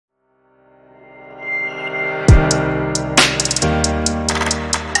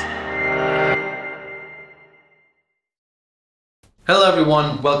Hello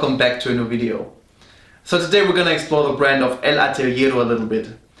everyone, welcome back to a new video. So today we're gonna explore the brand of L Ateliero a little bit.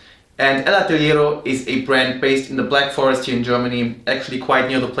 And L Ateliero is a brand based in the Black Forest here in Germany, actually quite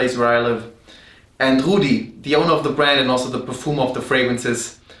near the place where I live. And Rudi, the owner of the brand and also the perfume of the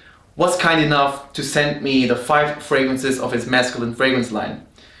fragrances, was kind enough to send me the 5 fragrances of his masculine fragrance line.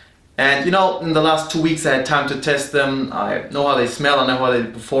 And you know, in the last 2 weeks I had time to test them. I know how they smell, I know how they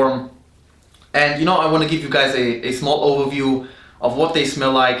perform. And you know, I want to give you guys a small overview of what they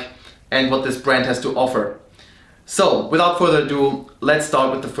smell like and what this brand has to offer. So without further ado, let's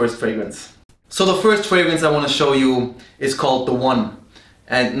start with the first fragrance. So the first fragrance I want to show you is called The One.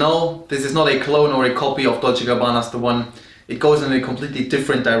 And no, this is not a clone or a copy of Dolce & Gabbana's The One. It goes in a completely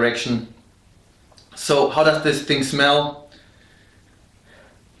different direction. So how does this thing smell?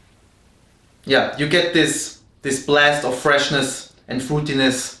 Yeah, you get this blast of freshness and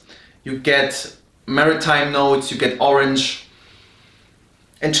fruitiness. You get maritime notes, you get orange.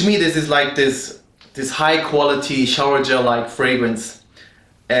 And to me this is like this high quality shower gel like fragrance.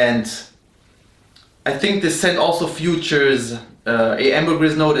 And I think this scent also features a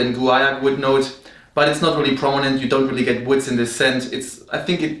ambergris note and guaiac wood note, but it's not really prominent. You don't really get woods in this scent. I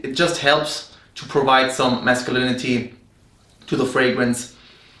think it just helps to provide some masculinity to the fragrance.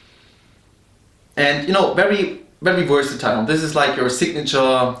 And you know, very versatile. This is like your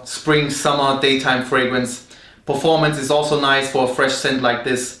signature spring, summer, daytime fragrance. Performance is also nice for a fresh scent like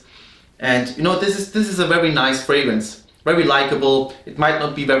this. And you know, this is a very nice fragrance. Very likable. It might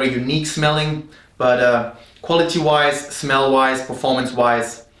not be very unique smelling, but quality wise, smell wise, performance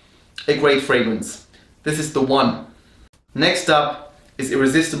wise, a great fragrance. This is The One. Next up is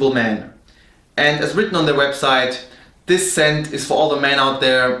Irresistible Man. And as written on their website, this scent is for all the men out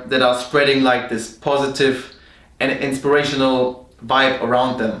there that are spreading like this positive and inspirational vibe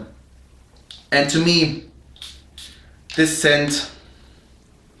around them. And to me, this scent,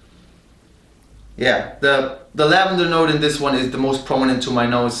 yeah, the lavender note in this one is the most prominent to my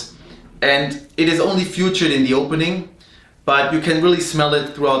nose. And it is only featured in the opening, but you can really smell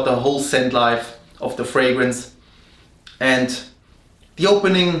it throughout the whole scent life of the fragrance. And the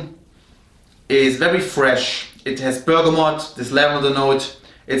opening is very fresh. It has bergamot, this lavender note.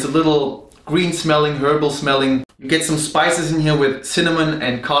 It's a little green smelling, herbal smelling. You get some spices in here with cinnamon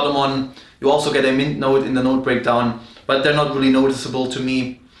and cardamom. You also get a mint note in the note breakdown, but they're not really noticeable to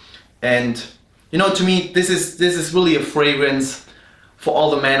me. And you know, to me, this is really a fragrance for all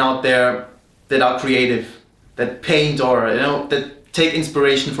the men out there that are creative, that paint, or you know, that take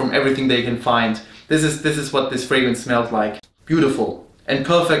inspiration from everything they can find. This is what this fragrance smells like. Beautiful and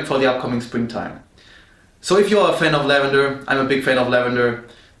perfect for the upcoming springtime. So if you're a fan of lavender, I'm a big fan of lavender,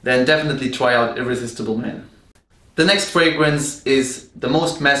 then definitely try out Irresistible Man. The next fragrance is the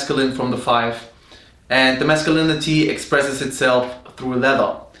most masculine from the 5, and the masculinity expresses itself through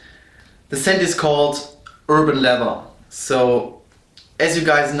leather. The scent is called Urban Leather. So as you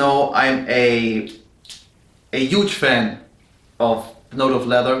guys know, I'm a huge fan of the note of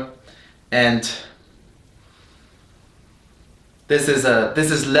leather, and this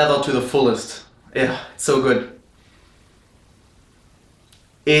is leather to the fullest. Yeah, it's so good.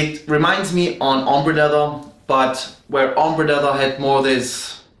 It reminds me on ombre leather, but where ombre leather had more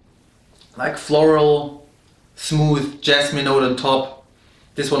this like floral, smooth jasmine note on top.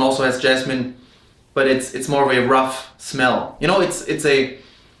 This one also has jasmine, but it's more of a rough smell. You know, it's a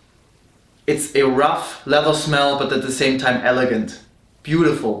rough leather smell, but at the same time elegant,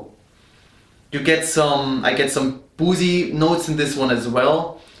 beautiful. I get some boozy notes in this one as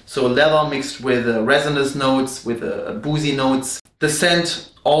well. So leather mixed with resinous notes, with boozy notes. The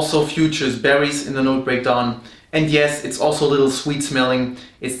scent also features berries in the note breakdown. And yes, it's also a little sweet smelling.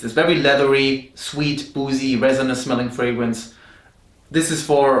 It's this very leathery, sweet, boozy, resinous smelling fragrance. This is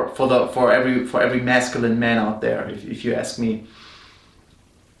for every masculine man out there, if you ask me.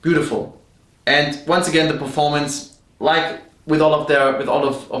 Beautiful. And once again, the performance, like with all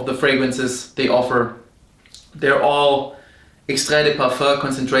of the fragrances they offer, they're all extrait de parfum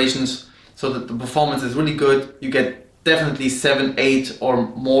concentrations, so that the performance is really good. You get definitely 7, 8 or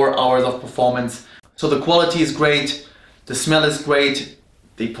more hours of performance. So the quality is great, the smell is great,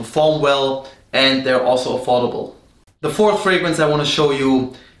 they perform well, and they're also affordable. The fourth fragrance I want to show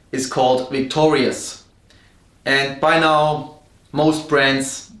you is called Victorious. And by now, most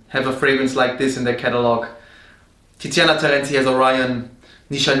brands have a fragrance like this in their catalog. Tiziana Terenzi has Orion,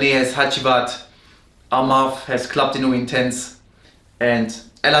 Nichane has Hachivat, Armaf has Club de Nuit Intense, and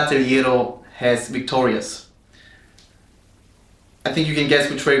L Ateliero has Victorious. I think you can guess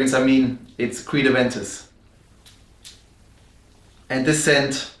which fragrance I mean. It's Creed Aventus. And this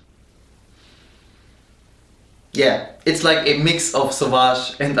scent Yeah, it's like a mix of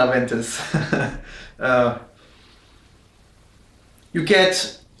Sauvage and Aventus. You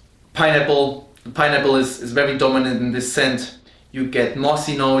get pineapple. The pineapple is very dominant in this scent. You get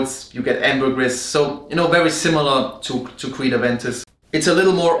mossy notes, you get ambergris, so you know, very similar to Creed Aventus. It's a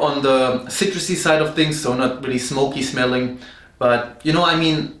little more on the citrusy side of things, so not really smoky smelling, but you know, I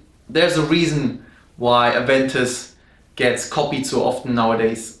mean, there's a reason why Aventus gets copied so often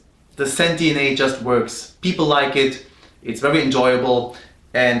nowadays. The scent DNA just works. People like it, it's very enjoyable,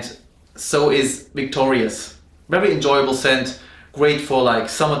 and so is Victorious. Very enjoyable scent, great for like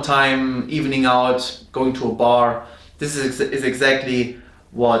summertime, evening out, going to a bar. This is exactly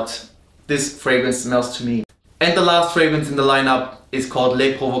what this fragrance smells to me. And the last fragrance in the lineup is called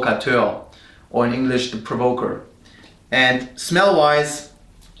Le Provocateur, or in English, the Provoker. And smell-wise,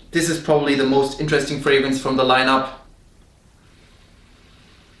 this is probably the most interesting fragrance from the lineup.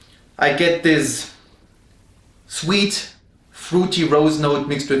 I get this sweet, fruity rose note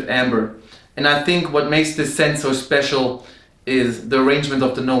mixed with amber. And I think what makes this scent so special is the arrangement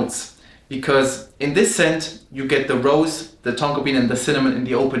of the notes. Because in this scent, you get the rose, the tonka bean and the cinnamon in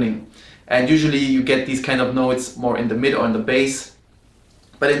the opening. And usually you get these kind of notes more in the mid or in the base.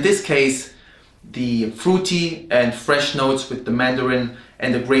 But in this case, the fruity and fresh notes with the mandarin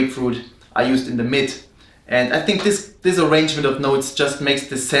and the grapefruit are used in the mid. And I think this arrangement of notes just makes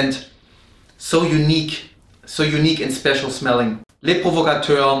this scent so unique and special smelling. Le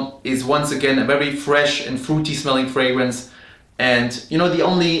Provocateur is once again a very fresh and fruity smelling fragrance. And you know, the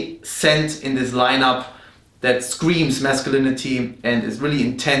only scent in this lineup that screams masculinity and is really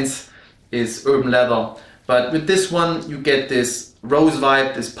intense is Urban Leather. But with this one, you get this rose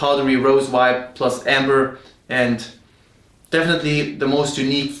vibe, this powdery rose vibe plus amber, and definitely the most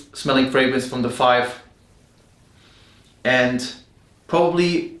unique smelling fragrance from the 5. And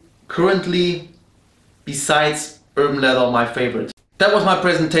probably currently, besides Urban Leather, my favorite. That was my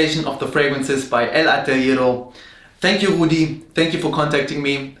presentation of the fragrances by L Ateliero. Thank you, Rudi. Thank you for contacting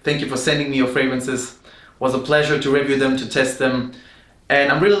me. Thank you for sending me your fragrances. It was a pleasure to review them, to test them.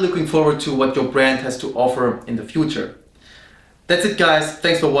 And I'm really looking forward to what your brand has to offer in the future. That's it, guys.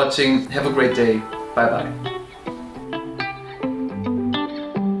 Thanks for watching. Have a great day. Bye bye.